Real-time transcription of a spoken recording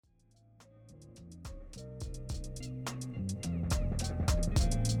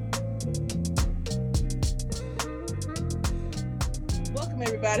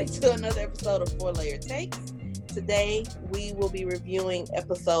Welcome everybody to another episode of 4 Layer Takes. Today we will be reviewing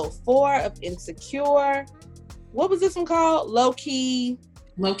episode 4 of Insecure. What was this one called? Low-key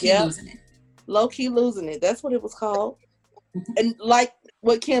Losing it. Low-key losing it. That's what it was called. And like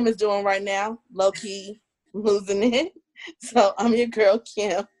what Kim is doing right now, low-key losing it. So I'm your girl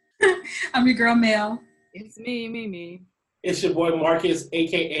Kim. I'm your girl Mel. It's me. It's your boy Marcus,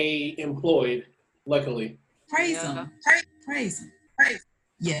 aka Employed. Luckily, praise him.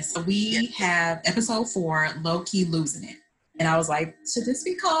 Yes, so we have episode 4, low-key losing it. And I was like, should this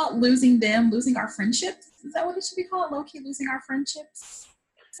be called losing our friendships? Is that what it should be called? Low-key losing our friendships?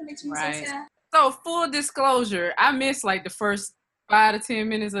 That makes me so sad. So full disclosure, I missed like the first 5 to 10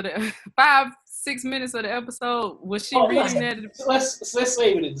 minutes of the 5-6 minutes of the episode. Was she reading that? Let's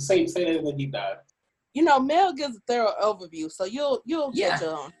save it. Say that in the deep dive. You know, Mel gives a thorough overview, so you'll get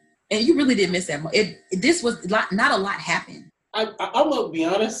on. And you really did miss that. This was not a lot happened. I'm gonna be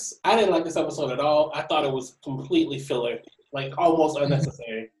honest. I didn't like this episode at all. I thought it was completely filler, like almost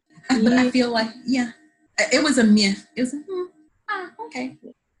unnecessary. But I feel like, it was a myth. It was okay.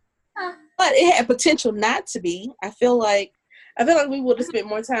 But it had potential not to be. I feel like we would have spent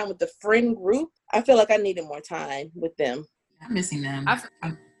more time with the friend group. I feel like I needed more time with them. I'm missing them.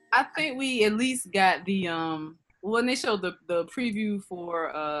 I think we at least got the when they showed the preview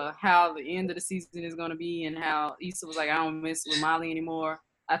for how the end of the season is gonna be and how Issa was like, I don't mess with Molly anymore.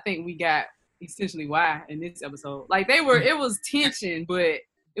 I think we got essentially why in this episode. Like it was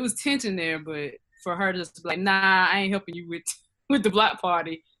tension there, but for her to just be like, nah, I ain't helping you with the block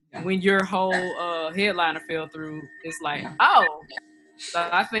party when your whole headliner fell through, it's like, oh. So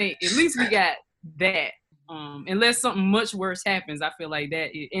I think at least we got that. Unless something much worse happens, I feel like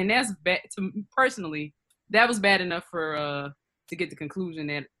that, and that's bad to me personally. That was bad enough for to get the conclusion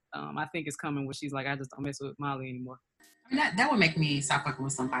that I think is coming, where she's like, I just don't mess with Molly anymore. I mean, that would make me stop fucking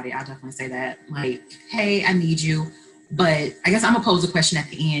with somebody. I definitely say that. Like, hey, I need you, but I guess I'm gonna pose a question at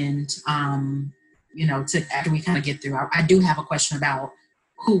the end. After we kind of get through, I do have a question about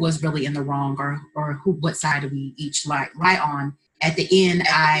who was really in the wrong, or what side do we each lie on. At the end,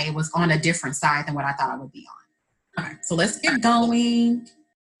 I was on a different side than what I thought I would be on. Okay, so let's get going.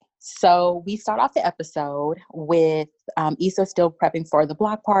 So we start off the episode with Issa still prepping for the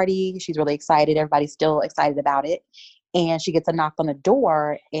block party. She's really excited. Everybody's still excited about it. And she gets a knock on the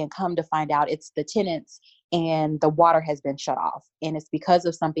door, and come to find out it's the tenants, and the water has been shut off. And it's because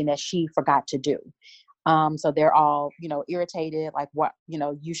of something that she forgot to do. So they're all, irritated, like, what,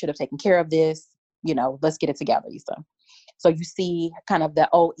 you should have taken care of this. Let's get it together, Issa. So you see kind of the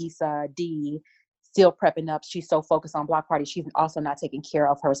old Issa D still prepping up. She's so focused on block party. She's also not taking care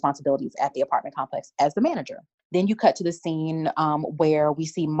of her responsibilities at the apartment complex as the manager. Then you cut to the scene where we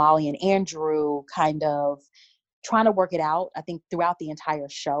see Molly and Andrew kind of trying to work it out. I think throughout the entire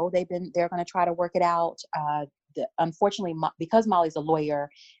show, they're going to try to work it out. Unfortunately, because Molly's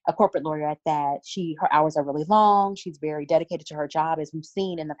a corporate lawyer at that, her hours are really long. She's very dedicated to her job, as we've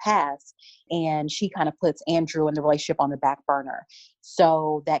seen in the past, and she kind of puts Andrew and the relationship on the back burner.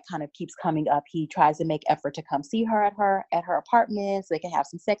 So that kind of keeps coming up. He tries to make effort to come see her at her apartment so they can have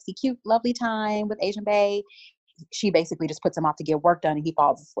some sexy, cute, lovely time with Asian Bae. She basically just puts him off to get work done, and he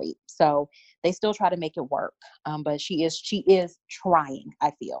falls asleep. So they still try to make it work, but she is trying,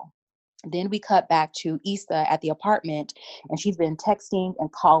 I feel. Then we cut back to Issa at the apartment, and she's been texting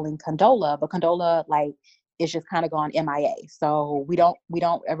and calling Condola, but Condola is just kind of gone MIA. So we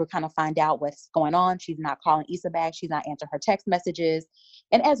don't ever kind of find out what's going on. She's not calling Issa back. She's not answering her text messages.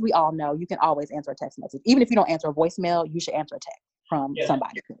 And as we all know, you can always answer a text message. Even if you don't answer a voicemail, you should answer a text from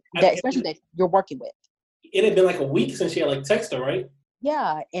somebody, especially that you're working with. It had been like a week since she had texted her, right?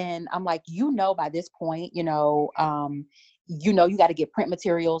 Yeah, and I'm like, by this point, you got to get print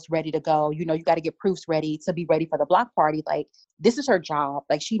materials ready to go. You got to get proofs ready to be ready for the block party. Like, this is her job.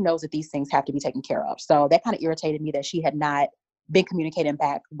 Like, she knows that these things have to be taken care of. So that kind of irritated me that she had not been communicating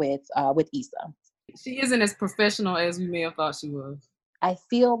back with Issa. She isn't as professional as we may have thought she was. I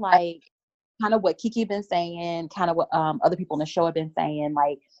feel like kind of what Kiki been saying, kind of what other people in the show have been saying,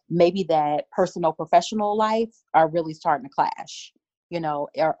 like maybe that personal professional life are really starting to clash,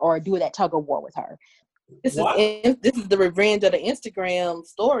 or do that tug of war with her. This is the revenge of the Instagram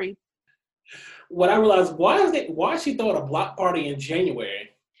story. What I realized, why is she throwing a block party in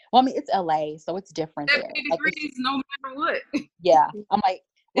January? Well, I mean, it's LA, so it's different 70 there. degrees, no matter what. Yeah, I'm like,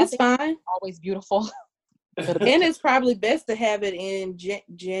 it's fine. Always beautiful. And it's probably best to have it in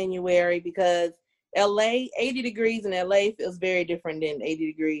January, because LA, 80 degrees in LA feels very different than 80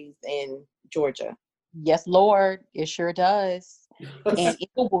 degrees in Georgia. Yes, Lord, it sure does. And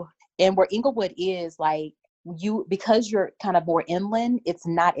Inglewood, and where Inglewood is, like, because you're kind of more inland, it's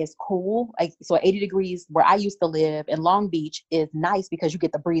not as cool. Like, so 80 degrees where I used to live in Long Beach is nice because you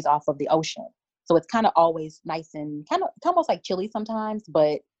get the breeze off of the ocean. So it's kind of always nice and it's almost like chilly sometimes,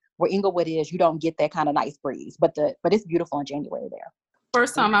 but where Inglewood is, you don't get that kind of nice breeze. But it's beautiful in January there.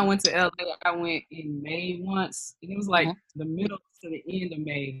 First time I went to LA, I went in May once. And it was like the middle to the end of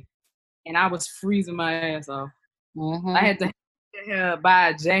May. And I was freezing my ass off. I had to buy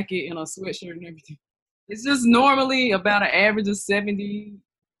a jacket and a sweatshirt and everything. It's just normally about an average of 70.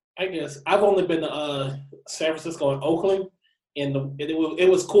 I guess I've only been to San Francisco and Oakland, and it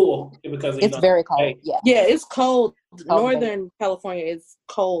was cool because it's very cold. Yeah, it's cold. Northern California is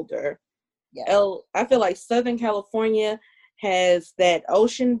colder. Yeah. I feel like Southern California has that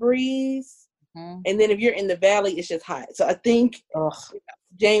ocean breeze, and then if you're in the valley, it's just hot. So I think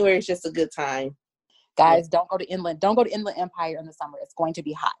January is just a good time. Guys, don't go to Inland Empire in the summer. It's going to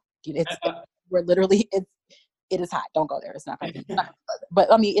be hot. We're literally it is hot. Don't go there. It's not going to be pleasant.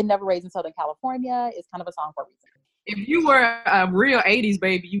 But I mean, it never rains in Southern California. It's kind of a song for a reason. If you were a real 80s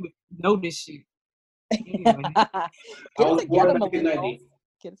baby, you would know this shit. Anyway. Get it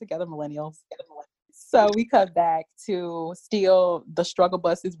together, millennials. So we come back to still the struggle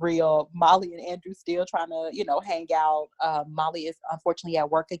bus is real. Molly and Andrew still trying to, hang out. Molly is unfortunately at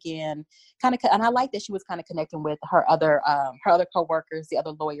work again. And I like that she was kind of connecting with her other coworkers, the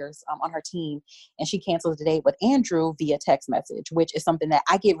other lawyers on her team, and she cancels the date with Andrew via text message, which is something that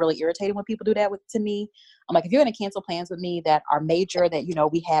I get really irritated when people do that to me. I'm like, if you're going to cancel plans with me that are major, that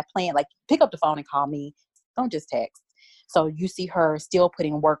we have planned, like pick up the phone and call me. Don't just text. So you see her still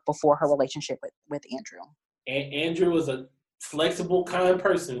putting work before her relationship with Andrew. And Andrew is a flexible, kind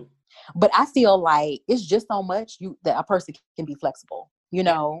person. But I feel like it's just so much that a person can be flexible,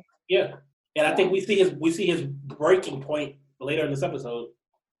 Yeah, and I think we see his breaking point later in this episode.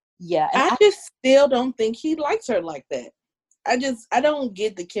 Yeah, I just still don't think he likes her like that. I don't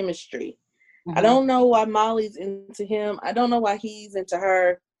get the chemistry. Mm-hmm. I don't know why Molly's into him. I don't know why he's into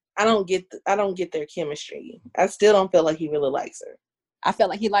her. I don't get their chemistry. I still don't feel like he really likes her. I felt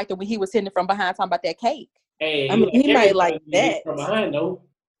like he liked her when he was hitting it from behind talking about that cake. Hey, I mean, he might like that. From behind, though.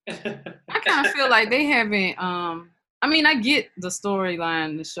 I kind of feel like they haven't. I mean, I get the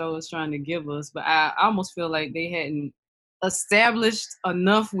storyline the show is trying to give us, but I almost feel like they hadn't established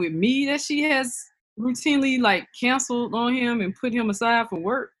enough with me that she has routinely like canceled on him and put him aside for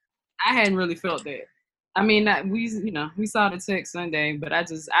work. I hadn't really felt that. I mean, we saw the text Sunday, but I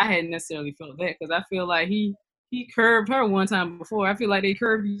hadn't necessarily felt that because I feel like he curved her one time before. I feel like they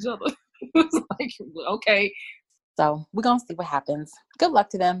curved each other. It's like, okay. So we're going to see what happens. Good luck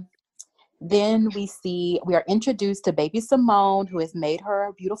to them. Then we are introduced to baby Simone, who has made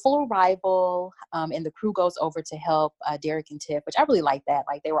her beautiful arrival. And the crew goes over to help Derek and Tiff, which I really like that.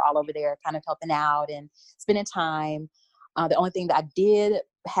 Like they were all over there kind of helping out and spending time. The only thing that I did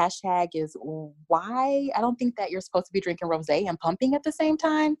hashtag is why I don't think that you're supposed to be drinking rosé and pumping at the same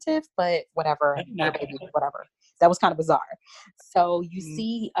time, Tiff, but whatever, whatever. That was kind of bizarre. So you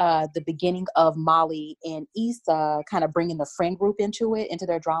see the beginning of Molly and Issa kind of bringing the friend group into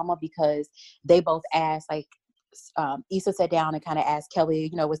their drama, because they both asked, like, Issa sat down and kind of asked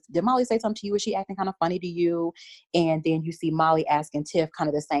Kelly, did Molly say something to you? Was she acting kind of funny to you? And then you see Molly asking Tiff kind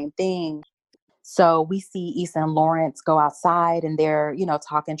of the same thing. So we see Issa and Lawrence go outside and they're,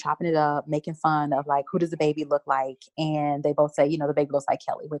 talking, chopping it up, making fun of like, who does the baby look like? And they both say, the baby looks like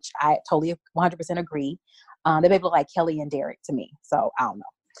Kelly, which I totally 100% agree. The baby look like Kelly and Derek to me. So I don't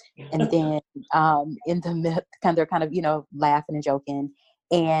know. And then in the mid, they're kind of, laughing and joking.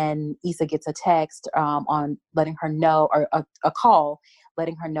 And Issa gets a text on letting her know, or a call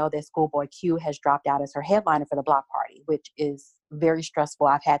letting her know that Schoolboy Q has dropped out as her headliner for the block party, which is very stressful.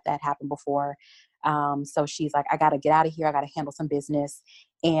 I've had that happen before. So she's like, I got to get out of here. I got to handle some business.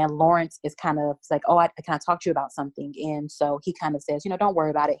 And Lawrence is kind of like, oh, can I talk to you about something? And so he kind of says, don't worry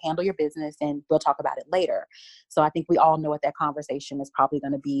about it. Handle your business and we'll talk about it later. So I think we all know what that conversation is probably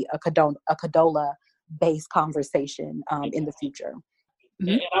going to be, a Condola-based conversation in the future.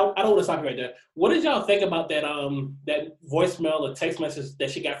 Mm-hmm. And I don't want to stop you right there. What did y'all think about that that voicemail or text message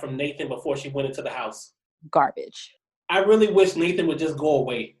that she got from Nathan before she went into the house? Garbage. I really wish Nathan would just go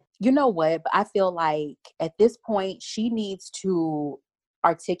away. You know what? But I feel like at this point, she needs to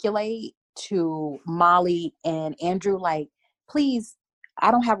articulate to Molly and Andrew, like, please, I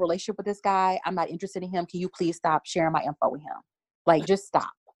don't have a relationship with this guy. I'm not interested in him. Can you please stop sharing my info with him? Like, just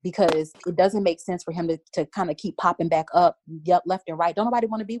stop. Because it doesn't make sense for him to kind of keep popping back up left and right. Don't nobody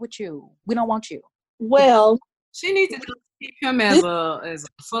want to be with you. We don't want you. Well, she needs to keep him as a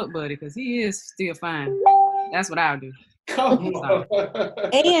fuck buddy because he is still fine. That's what I'll do.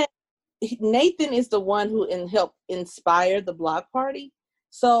 And Nathan is the one who helped inspire the block party.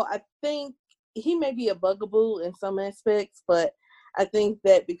 So I think he may be a bugaboo in some aspects, but I think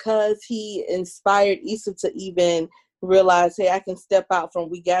that because he inspired Issa to even realize, hey, I can step out from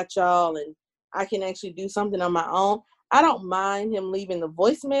we got y'all and I can actually do something on my own. I don't mind him leaving the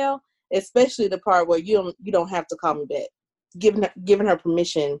voicemail, especially the part where you don't have to call me back. Giving her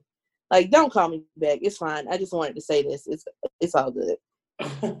permission. Like, don't call me back. It's fine. I just wanted to say this. It's all good.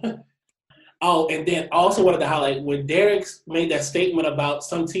 Oh, and then also wanted to highlight when Derek made that statement about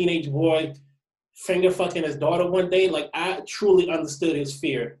some teenage boy finger fucking his daughter one day. Like, I truly understood his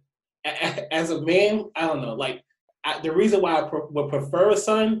fear. As a man, I don't know. Like, the reason why I would prefer a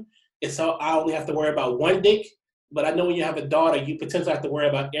son is so I only have to worry about one dick. But I know when you have a daughter, you potentially have to worry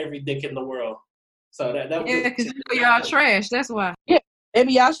about every dick in the world. So that yeah, because y'all trash. That's why. Yeah,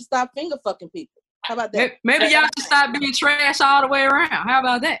 maybe y'all should stop finger fucking people. How about that? Maybe y'all should stop being trash all the way around. How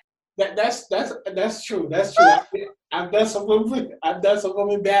about that? That's true. That's true. I've done some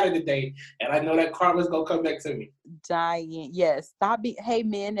women better today, and I know that karma's gonna come back to me. Dying. Yes. Hey,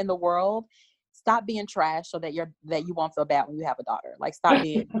 men in the world, stop being trash so that you won't feel bad when you have a daughter. Like, stop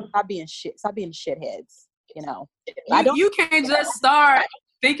being shitheads. You know, you can't just start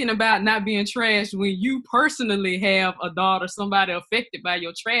thinking about not being trash when you personally have a daughter, somebody affected by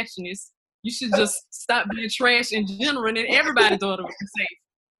your trashiness. You should just stop being trash in general, and then everybody's daughter will be safe.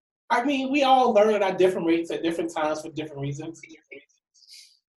 I mean, we all learn at different rates at different times for different reasons.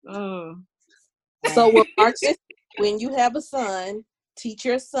 So, Marcus, when you have a son, teach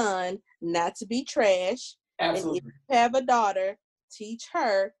your son not to be trash. Absolutely. And if you have a daughter, teach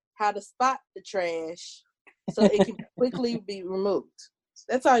her how to spot the trash so it can quickly be removed.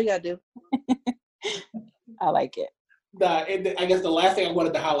 That's all you gotta do. I like it. I guess the last thing I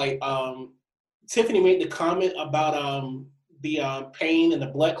wanted to highlight, Tiffany made the comment about the pain and the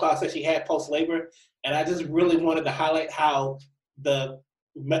blood clots that she had post-labor, and I just really wanted to highlight how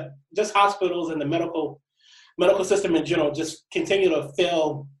just hospitals and the medical system in general just continue to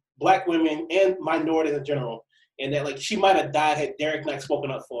fail Black women and minorities in general, and that, like, she might have died had Derek not spoken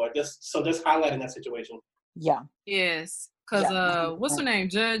up for her. Just highlighting that situation. Yeah. Yes, because what's her name?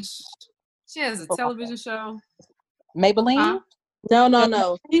 Judge. She has a television show. Maybelline?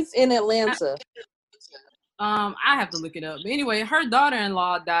 No. She's in Atlanta. I have to look it up. But anyway, her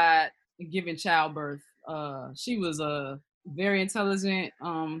daughter-in-law died giving childbirth. She was a very intelligent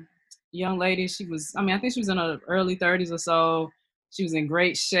young lady. I think she was in her early 30s or so. She was in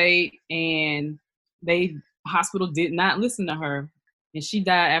great shape, and hospital did not listen to her. And she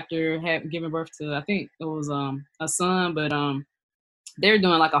died after giving birth to, I think it was a son, but they're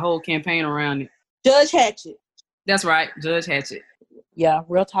doing like a whole campaign around it. Judge Hatchett. That's right, Judge Hatchett. Yeah,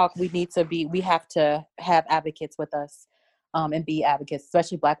 real talk. We have to have advocates with us and be advocates,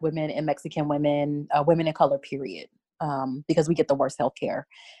 especially Black women and Mexican women, women in color, period, because we get the worst healthcare,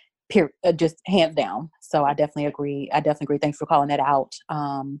 just hands down. So I definitely agree. Thanks for calling that out.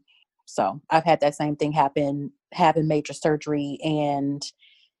 So I've had that same thing happen, having major surgery, and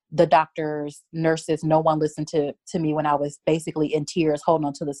the doctors, nurses, no one listened to me when I was basically in tears holding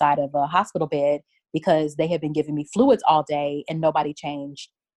on to the side of a hospital bed because they had been giving me fluids all day and nobody changed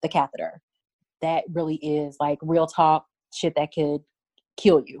the catheter. That really is like real talk shit that could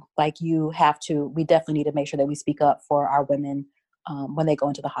kill you. Like, we definitely need to make sure that we speak up for our women when they go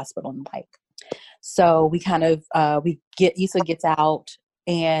into the hospital and like. So we kind of, Issa gets out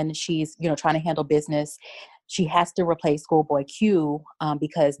and she's, trying to handle business. She has to replace Schoolboy Q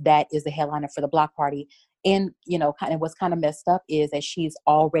because that is the headliner for the block party. And, kind of what's kind of messed up is that she's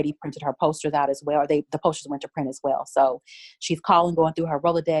already printed her posters out as well. The posters went to print as well. So she's going through her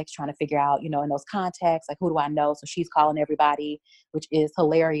Rolodex, trying to figure out, in those contacts, like, who do I know? So she's calling everybody, which is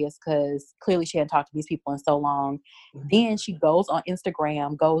hilarious because clearly she hadn't talked to these people in so long. Mm-hmm. Then she goes on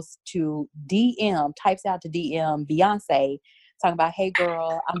Instagram, goes to types out to DM Beyonce, talking about, hey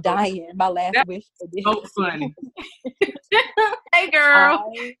girl, I'm dying. My last wish for this. So funny. Hey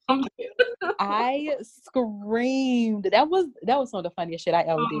girl. I screamed. That was some of the funniest shit I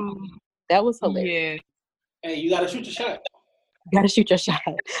ever did. That was hilarious. Yeah. Hey, you gotta shoot your shot. Gotta shoot your shot.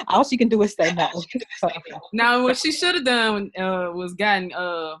 All she can do is say no. Now what she should have done was gotten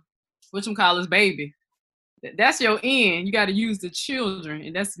whatchamacallit's baby. That's your end. You gotta use the children.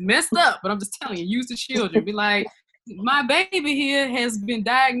 And that's messed up, but I'm just telling you, use the children. Be like, my baby here has been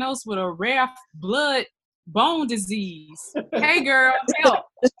diagnosed with a rare blood bone disease. Hey girl, help.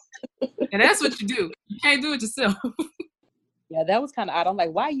 And that's what you do. You can't do it yourself. Yeah, that was kind of odd. I'm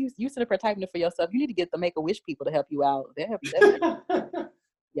like, why you sit up here typing it for yourself? You need to get the Make-A-Wish people to help you out. They'll help you.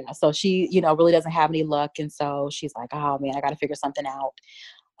 Yeah, so she, really doesn't have any luck. And so she's like, oh man, I got to figure something out.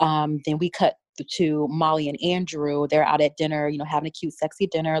 Then we cut to Molly and Andrew. They're out at dinner, having a cute, sexy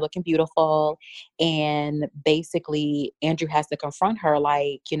dinner, looking beautiful. And basically, Andrew has to confront her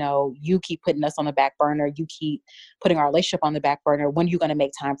like, you keep putting us on the back burner. You keep putting our relationship on the back burner. When are you going to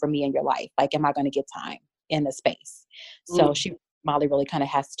make time for me in your life? Like, am I going to get time in the space? So Molly really kind of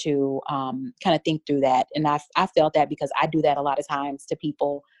has to kind of think through that. And I felt that because I do that a lot of times to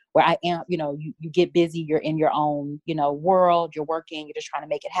people where I am, you get busy, you're in your own, world, you're working, you're just trying to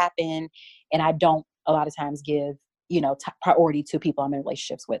make it happen. And I don't a lot of times give, priority to people I'm in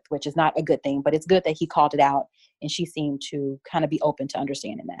relationships with, which is not a good thing, but it's good that he called it out and she seemed to kind of be open to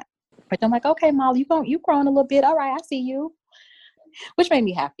understanding that. But I'm like, okay, Molly, you've grown a little bit. All right, I see you. Which made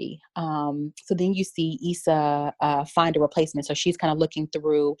me happy. So then you see Issa find a replacement. So she's kind of looking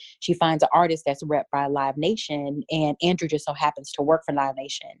through, she finds an artist that's rep by Live Nation, and Andrew just so happens to work for Live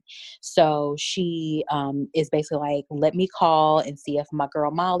Nation. So she is basically like, let me call and see if my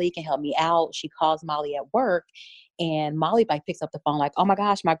girl Molly can help me out. She calls Molly at work, and Molly picks up the phone like, oh my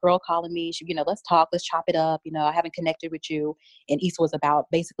gosh, my girl calling me. She, let's talk, let's chop it up. I haven't connected with you. And Issa was about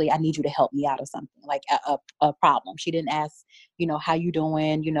basically, I need you to help me out or something, like a problem. She didn't ask, how you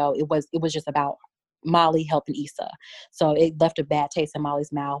doing? It was just about Molly helping Issa. So it left a bad taste in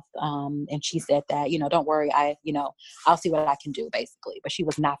Molly's mouth. And she said that, don't worry, I'll see what I can do basically. But she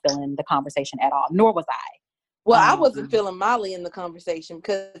was not feeling the conversation at all, nor was I. Well, I wasn't feeling Molly in the conversation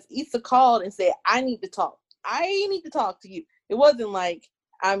because Issa called and said, I need to talk. I need to talk to you. It wasn't like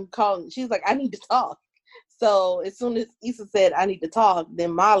I'm calling. She's like, I need to talk. So as soon as Issa said, I need to talk,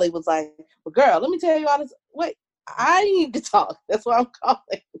 then Molly was like, well, girl, let me tell you all this. Wait, I need to talk. That's why I'm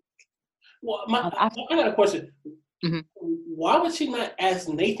calling. Well, I got a question. Mm-hmm. Why would she not ask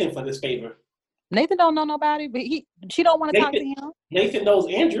Nathan for this favor? Nathan don't know nobody, but she don't want to talk to him. Nathan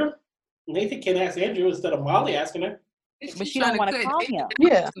knows Andrew. Nathan can ask Andrew instead of Molly asking her. But she don't want to call him.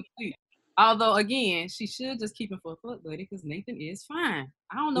 Yeah. Although, again, she should just keep him for a foot, buddy, because Nathan is fine.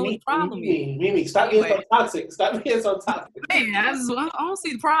 I don't know what the problem is. Mimi, stop being so toxic. Stop being so toxic. Man, I don't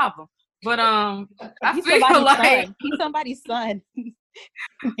see the problem. But I feel like he's somebody's son.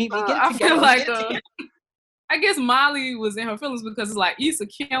 I feel like I guess Molly was in her feelings because it's like Issa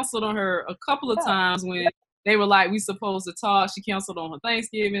canceled on her a couple of times when they were like, we supposed to talk. She canceled on her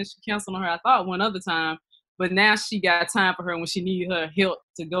Thanksgiving. She canceled on her, I thought, one other time. But now she got time for her when she needed her help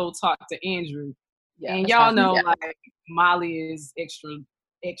to go talk to Andrew. Yeah, and y'all know, like, Molly is extra.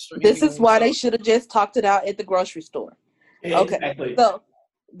 This is why they should have just talked it out at the grocery store. Yeah, okay, exactly. So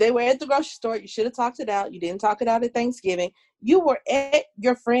they were at the grocery store. You should have talked it out. You didn't talk it out at Thanksgiving. You were at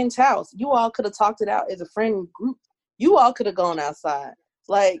your friend's house. You all could have talked it out as a friend group. You all could have gone outside.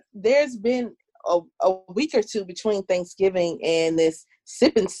 Like, there's been a week or two between Thanksgiving and this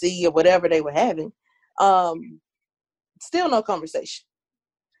sip and see or whatever they were having. Still no conversation.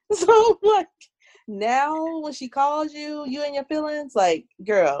 So, like, now when she calls you in your feelings, like,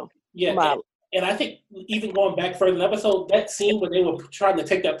 girl. Yeah. And I think even going back further in the episode, that scene where they were trying to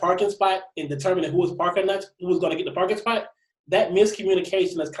take that parking spot and determining who was parking next, who was going to get the parking spot, that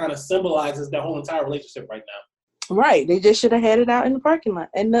miscommunication that kind of symbolizes their whole entire relationship right now. Right. They just should have had it out in the parking lot,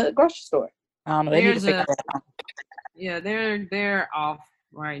 in the grocery store. I don't know. They need to figure that out. Yeah, they're off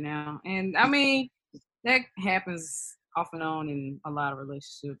right now. And I mean, that happens off and on in a lot of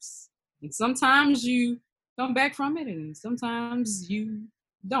relationships. And sometimes you come back from it and sometimes you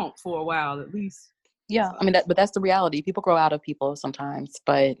don't for a while at least. Yeah, I mean, but that's the reality. People grow out of people sometimes,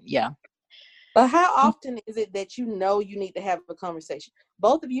 but yeah. But how often is it that you need to have a conversation?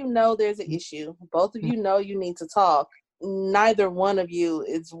 Both of you know there's an issue. Both of you know you need to talk. Neither one of you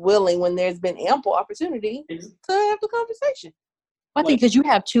is willing when there's been ample opportunity to have the conversation. I think because you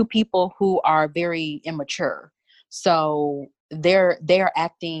have two people who are very immature. So they're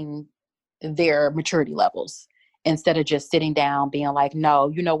acting their maturity levels instead of just sitting down being like, no,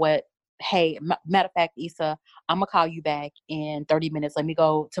 you know what? Hey, matter of fact, Issa, I'm gonna call you back in 30 minutes. Let me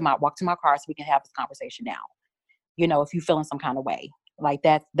walk to my car so we can have this conversation now. If you're feeling some kind of way like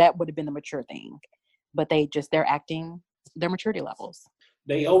that would have been the mature thing, but they're acting their maturity levels.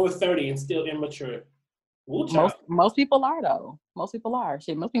 They over 30 and still immature. Most people are though. Most people are.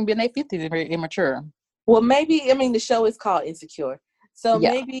 Most people in their 50s are very immature. Well, maybe, the show is called Insecure. So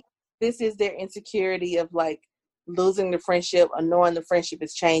maybe this is their insecurity of like losing the friendship or knowing the friendship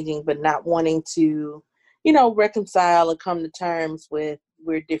is changing, but not wanting to, reconcile or come to terms with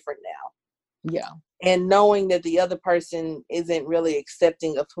we're different now. Yeah. And knowing that the other person isn't really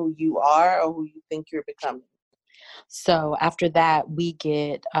accepting of who you are or who you think you're becoming. So after that, we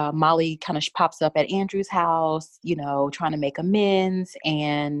get Molly kind of pops up at Andrew's house, trying to make amends,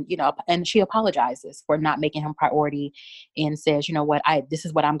 and and she apologizes for not making him priority, and says, you know what, this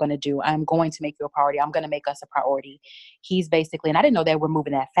is what I'm going to do. I'm going to make you a priority. I'm going to make us a priority. He's basically, and I didn't know that we're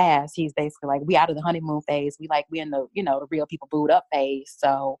moving that fast. He's basically like, we out of the honeymoon phase. We in the the real people booed up phase.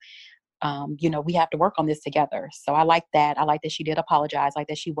 So we have to work on this together. So I like that. I like that she did apologize, like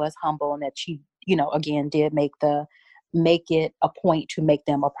that she was humble, and that she, again, did make it a point to make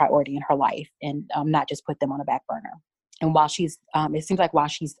them a priority in her life, and not just put them on a back burner. And while she's, it seems like while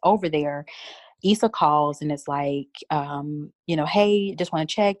she's over there, Issa calls and it's like, hey, just want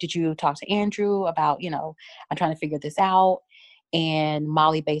to check. Did you talk to Andrew about, I'm trying to figure this out. And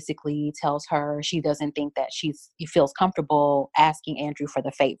Molly basically tells her she doesn't think that she feels comfortable asking Andrew for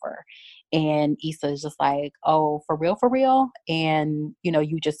the favor. And Issa is just like, oh, for real? And,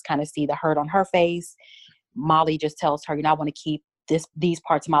 you just kind of see the hurt on her face. Molly just tells her, I want to keep these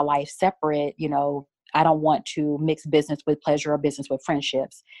parts of my life separate. I don't want to mix business with pleasure or business with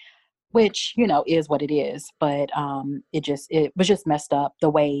friendships, which, is what it is. But it was just messed up the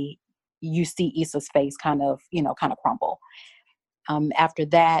way you see Issa's face kind of crumble. After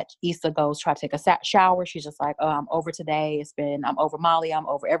that, Issa goes try to take a shower. She's just like, oh, I'm over today. I'm over Molly. I'm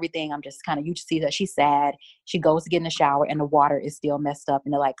over everything. I'm just you just see that she's sad. She goes to get in the shower and the water is still messed up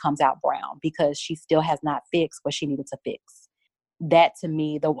and it comes out brown because she still has not fixed what she needed to fix. That to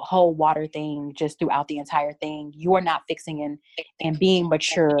me, the whole water thing, just throughout the entire thing, you are not fixing and being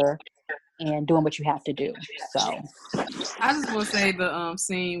mature and doing what you have to do. So I just want to say the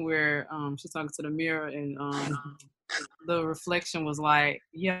scene where she's talking to the mirror and the reflection was like,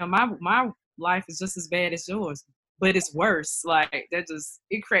 yeah, my life is just as bad as yours, but it's worse. Like that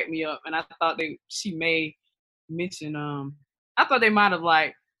it cracked me up. And I thought she may mention I thought they might have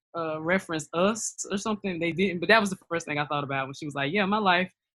referenced us or something. They didn't, but that was the first thing I thought about when she was like, yeah, my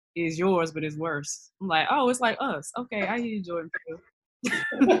life is yours, but it's worse. I'm like, oh, it's like us. Okay, I hear you, Jordan.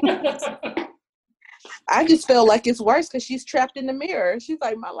 I just feel like it's worse because she's trapped in the mirror. She's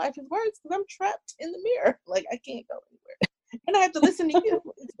like, my life is worse because I'm trapped in the mirror. Like, I can't go anywhere. And I have to listen to you.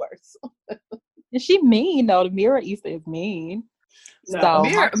 It's worse. Is she mean? No, the mirror Issa is mean. No, so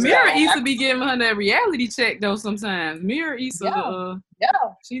mirror Issa be giving her that reality check though sometimes. Mirror Issa,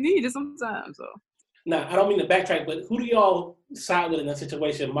 she needs it sometimes. So. Now, I don't mean to backtrack, but who do y'all side with in that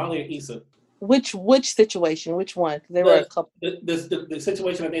situation, Molly or Issa? Which situation? Which one? There were a couple. The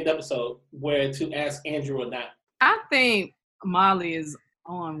situation at the end of the episode where to ask Andrew or not. I think Molly is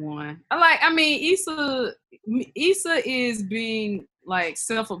on one. Issa is being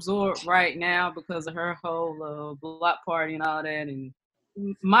self-absorbed right now because of her whole block party and all that, and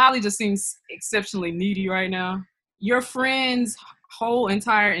Molly just seems exceptionally needy right now. Your friend's whole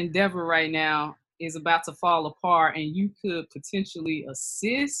entire endeavor right now is about to fall apart, and you could potentially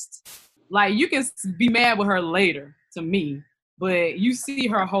assist. Like, you can be mad with her later, to me, but you see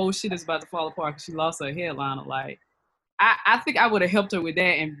her whole shit is about to fall apart because she lost her headliner. Like, I think I would have helped her with that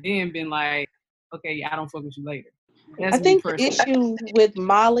and then been like, okay, yeah, I don't fuck with you later. I think the issue with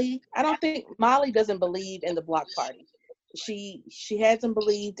Molly, I don't think Molly doesn't believe in the block party. She hasn't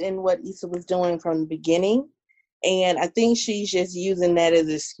believed in what Issa was doing from the beginning, and I think she's just using that as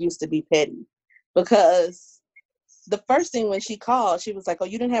an excuse to be petty. Because the first thing when she called, she was like, oh,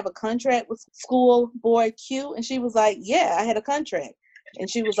 you didn't have a contract with school boy Q? And she was like, yeah, I had a contract. And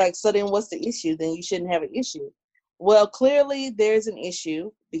she was like, so then what's the issue? Then you shouldn't have an issue. Well, clearly there's an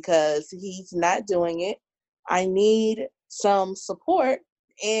issue because he's not doing it. I need some support.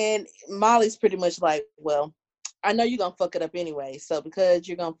 And Molly's pretty much like, well, I know you're going to fuck it up anyway. So because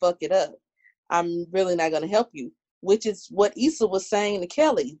you're going to fuck it up, I'm really not going to help you. Which is what Issa was saying to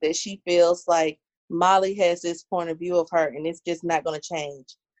Kelly, that she feels like Molly has this point of view of her and it's just not going to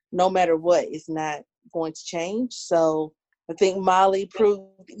change. No matter what, it's not going to change. So I think Molly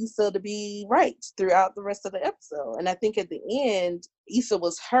proved Issa to be right throughout the rest of the episode. And I think at the end, Issa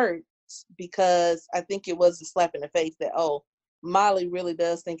was hurt because I think it was a slap in the face that, oh, Molly really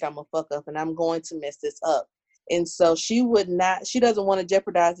does think I'm a fuck up and I'm going to mess this up. And so she doesn't want to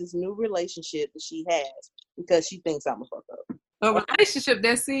jeopardize this new relationship that she has because she thinks I'm a fuck up. A relationship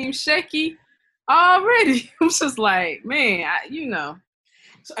that seems shaky already. I'm just like, man,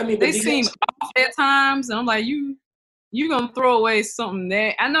 they seem off at times. And I'm like, you gonna throw away something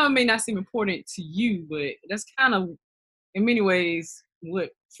that I know it may not seem important to you, but that's kind of, in many ways,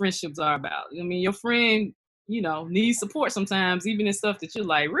 what friendships are about. I mean, your friend, needs support sometimes, even in stuff that you're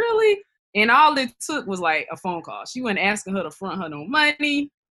like, really? And all it took was like a phone call. She wasn't asking her to front her no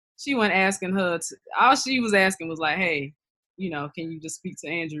money. She wasn't asking her all she was asking was like, hey, can you just speak to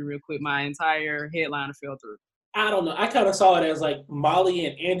Andrew real quick? My entire headliner fell through. I don't know. I kind of saw it as like Molly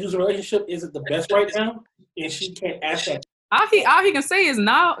and Andrew's relationship isn't the best right now, and she can't ask that. All he can say is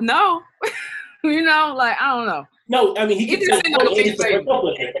no. You know, like I don't know. No, I mean he could say no, and he could break up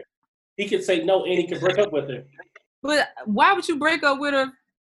with her. He could say no, and he could break up with her. But why would you break up with her?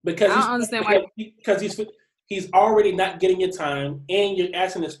 Because I don't understand why. Because he's already not getting your time, and you're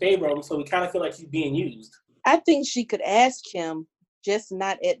asking his favor of him, so we kind of feel like he's being used. I think she could ask him, just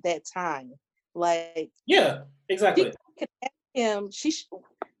not at that time. Like, yeah, exactly. She could ask him.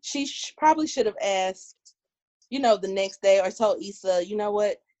 She probably should have asked, you know, the next day, or told Issa, you know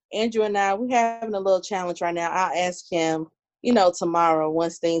what, Andrew and I, we're having a little challenge right now. I'll ask him, you know, tomorrow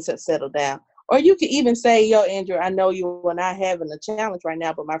once things have settled down. Or you could even say, yo, Andrew, I know you and I having a challenge right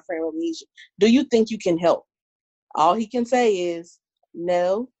now, but my friend really needs you. Do you think you can help? All he can say is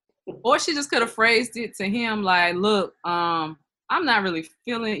no. Or she just could have phrased it to him like, look, I'm not really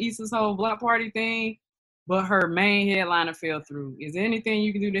feeling Issa's whole block party thing, but her main headliner fell through. Is there anything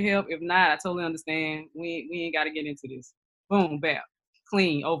you can do to help? If not, I totally understand. We ain't got to get into this. Boom, bam,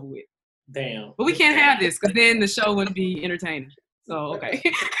 clean, over with. Damn. But we can't have this because then the show wouldn't be entertaining. So, okay.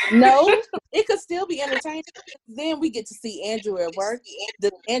 No, it could still be entertaining. Then we get to see Andrew at work.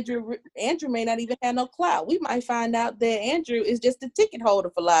 Andrew may not even have no clout. We might find out that Andrew is just a ticket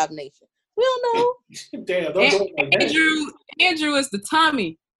holder for Live Nation. We don't know. Damn, Andrew is the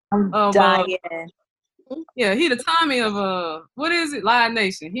Tommy of yeah, he the Tommy of what is it? Live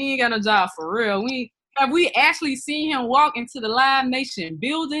Nation. He ain't got no job for real. Have we actually seen him walk into the Live Nation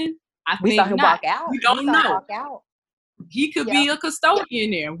building? We saw him walk out. We don't know. He could be a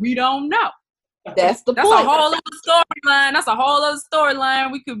custodian there. We don't know. That's the point. That's a whole other storyline. That's a whole other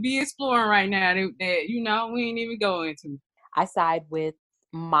storyline we could be exploring right now that you know, we ain't even go into. I side with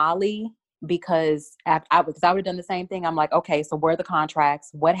Molly because I would have done the same thing. I'm like, okay, so where are the contracts?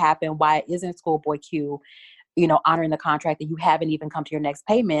 What happened? Why isn't Schoolboy Q, you know, honoring the contract that you haven't even come to your next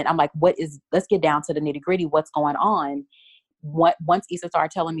payment? I'm like, let's get down to the nitty gritty. What's going on? Once Issa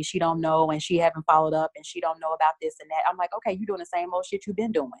started telling me she don't know and she haven't followed up and she don't know about this and that, I'm like, okay, you're doing the same old shit you've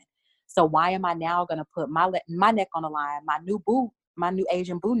been doing. So why am I now going to put my neck on the line, my new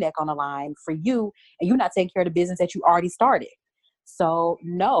Asian boo neck on the line for you, and you're not taking care of the business that you already started? So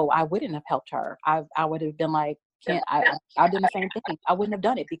no, I wouldn't have helped her. I would have been like, I did the same thing. I wouldn't have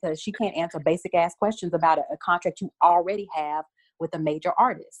done it because she can't answer basic ass questions about a contract you already have with a major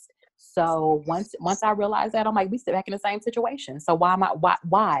artist. So once I realized that, I'm like, we sit back in the same situation. So why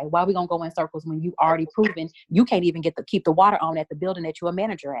are we gonna go in circles when you already proven you can't even keep the water on at the building that you're a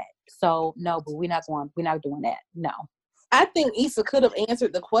manager at? So no, but we're not doing that. No. I think Issa could have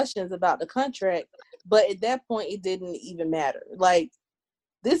answered the questions about the contract, but at that point it didn't even matter. Like,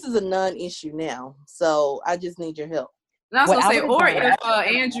 this is a non-issue now, so I just need your help. And I was gonna say, or if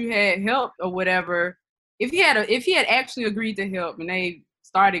Andrew had helped or whatever, if he had actually agreed to help and they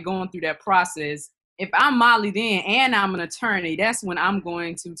started going through that process, if I'm Molly then and I'm an attorney, that's when I'm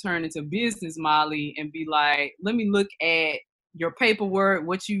going to turn into business Molly and be like, let me look at your paperwork,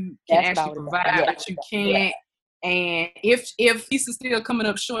 what you can actually provide, what you can't. And if Issa's still coming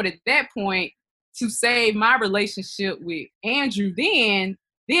up short at that point, to save my relationship with Andrew, then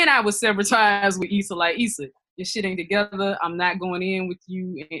I would sever ties with Issa. Like, Issa, your shit ain't together. I'm not going in with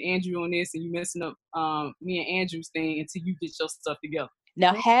you and Andrew on this, and you messing up me and Andrew's thing until you get your stuff together.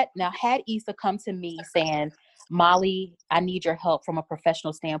 Now had Issa come to me saying, Molly, I need your help from a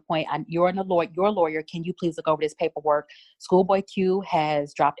professional standpoint. You're a lawyer. Can you please look over this paperwork? Schoolboy Q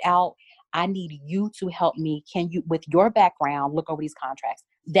has dropped out. I need you to help me. Can you, with your background, look over these contracts?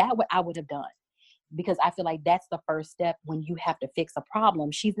 That what I would have done, because I feel like that's the first step when you have to fix a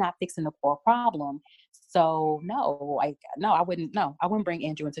problem. She's not fixing the core problem. So I wouldn't bring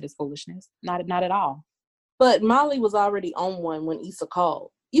Andrew into this foolishness. Not at all. But Molly was already on one when Issa called.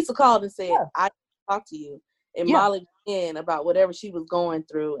 Issa called and said, I talk to you. And Molly was in about whatever she was going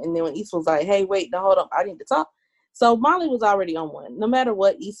through. And then when Issa was like, hey, wait, no, hold on, I need to talk. So Molly was already on one. No matter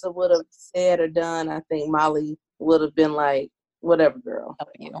what Issa would have said or done, I think Molly would have been like, whatever, girl.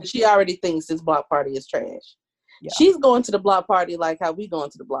 She already thinks this block party is trash. Yeah. She's going to the block party like how we going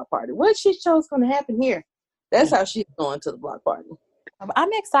to the block party. What shit show's going to happen here? That's how she's going to the block party. I'm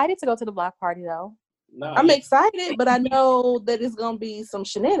excited to go to the block party, though. No, I'm excited, but I know that it's going to be some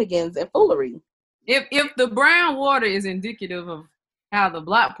shenanigans and foolery. If the brown water is indicative of how the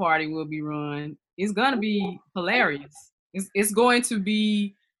block party will be run, it's going to be hilarious. It's going to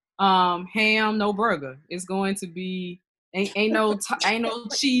be ham, no burger. It's going to be ain't no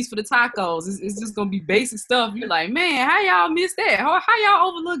cheese for the tacos. It's just going to be basic stuff. You're like, man, how y'all miss that? How y'all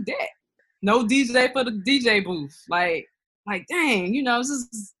overlook that? No DJ for the DJ booth. Like dang, you know, it's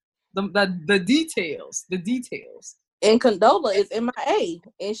just the details. The details. And Condola is MIA,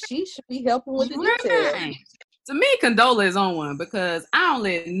 and she should be helping with the details. To me, Condola is on one because I don't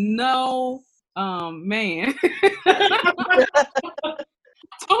let no man.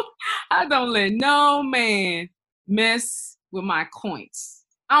 I don't let no man mess with my coins.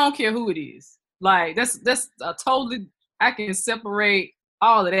 I don't care who it is. Like that's a totally. I can separate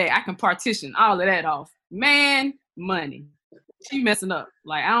all of that. I can partition all of that off. Man, money. She messing up.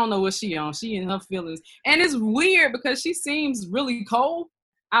 Like, I don't know what she on. She in her feelings. And it's weird because she seems really cold.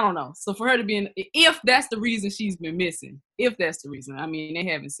 I don't know. So for her to be if that's the reason she's been missing, if that's the reason, I mean, they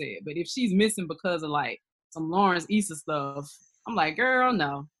haven't said, but if she's missing because of like some Lawrence Issa stuff, I'm like, girl,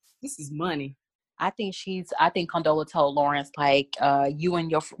 no, this is money. I think Condola told Lawrence, like, you and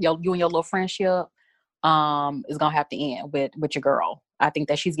your little friendship is going to have to end with your girl. I think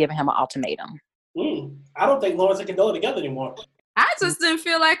that she's giving him an ultimatum. I don't think Lawrence and Condola together anymore. I just didn't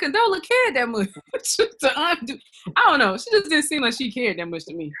feel like Condola cared that much to undo. I don't know. She just didn't seem like she cared that much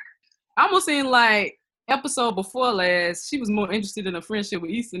to me. I almost seemed like episode before last, she was more interested in a friendship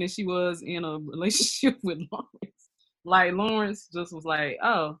with Issa than she was in a relationship with Lawrence. Like Lawrence just was like,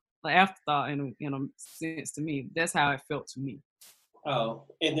 oh, an afterthought in a sense to me. That's how it felt to me. Oh,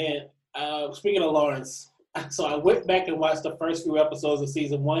 and then speaking of Lawrence, so I went back and watched the first few episodes of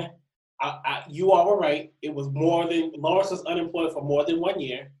season 1. You all were right. It was more than Lawrence was unemployed for more than 1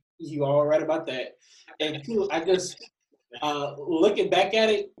 year. You all were right about that. And 2, I just looking back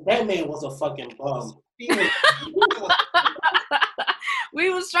at it, that man was a fucking bum. We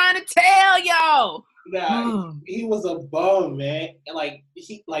was trying to tell y'all. Nah, he was a bum, man. And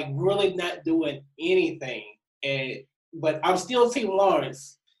he really not doing anything. But I'm still Team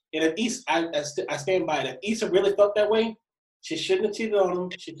Lawrence. And if Issa, I stand by it. If Issa really felt that way, she shouldn't have cheated on him.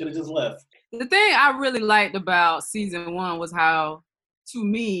 She should have just left. The thing I really liked about season 1 was how, to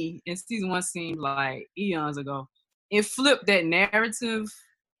me, and season 1 seemed like eons ago, it flipped that narrative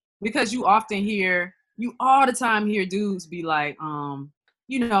because you all the time hear dudes be like,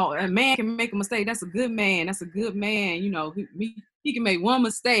 you know, a man can make a mistake. That's a good man. That's a good man. You know, he can make one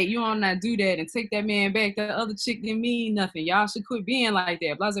mistake. You all not do that and take that man back. That other chick didn't mean nothing. Y'all should quit being like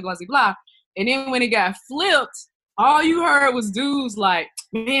that. Blah, blah, blah, blah. And then when it got flipped, all you heard was dudes like,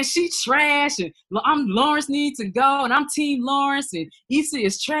 man, she trash, and Lawrence needs to go, and I'm Team Lawrence, and Issa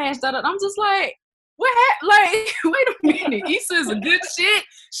is trash. I'm just like, what? Like, wait a minute. Issa is a good shit.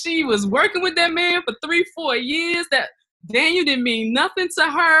 She was working with that man for 3-4 years. That Daniel didn't mean nothing to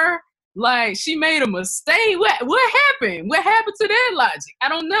her. Like, she made a mistake. What happened? What happened to that logic? I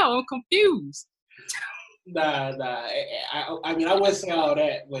don't know. I'm confused. Nah. I mean, I wouldn't say all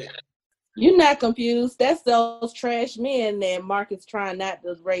that, but. You're not confused. That's those trash men that Mark is trying not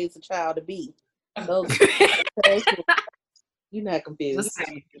to raise a child to be. Those trash men. You're not confused.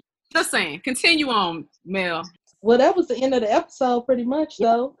 Just saying. Continue on, Mel. Well, that was the end of the episode pretty much,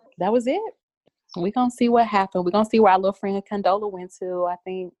 though. That was it. We're going to see what happened. We're going to see where our little friend Condola went to. I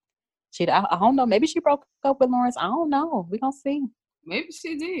think I don't know. Maybe she broke up with Lawrence. I don't know. We're going to see. Maybe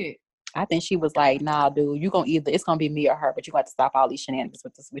she did. I think she was like, nah, dude, it's going to be me or her, but you got to stop all these shenanigans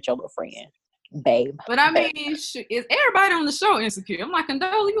with your little friend, babe. But I mean, is everybody on the show insecure? I'm like,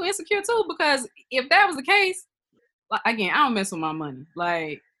 Condola, you insecure too? Because if that was the case, like, again, I don't mess with my money.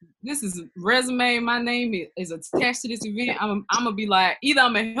 Like, this is resume. My name is attached to this event. I'm going to be like, either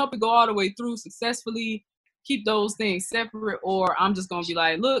I'm going to help it go all the way through successfully, keep those things separate, or I'm just going to be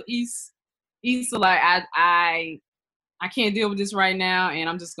like, look, Issa, like, I can't deal with this right now, and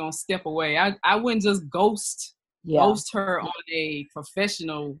I'm just gonna step away. I wouldn't just ghost her on a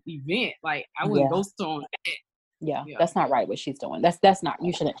professional event. Like, I wouldn't ghost her on that. Yeah, that's not right what she's doing. That's not.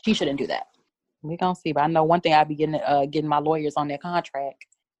 She shouldn't do that. We're gonna see. But I know one thing, I'd be getting my lawyers on that contract.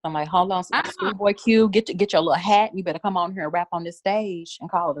 I'm like, hold on, Schoolboy Q, get your little hat. You better come on here and rap on this stage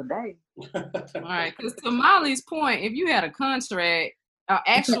and call it a day. All right, because to Molly's point, if you had a contract, an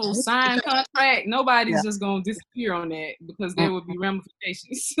actual signed contract, nobody's just gonna disappear on that because there would be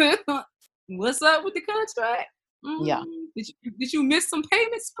ramifications. What's up with the contract? Yeah. Did you miss some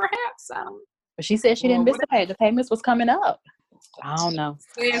payments, perhaps? But she said she didn't miss the pay. The payments was coming up. I don't know.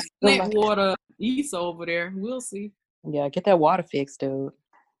 There's Flint water Issa over there. We'll see. Yeah, get that water fixed, dude.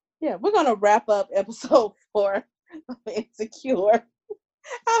 Yeah, we're gonna wrap up episode 4 of Insecure.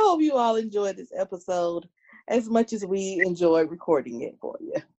 I hope you all enjoyed this episode as much as we enjoyed recording it for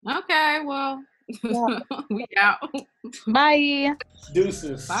you. Okay, well, we out. Bye.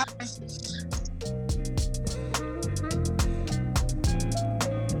 Deuces. Bye.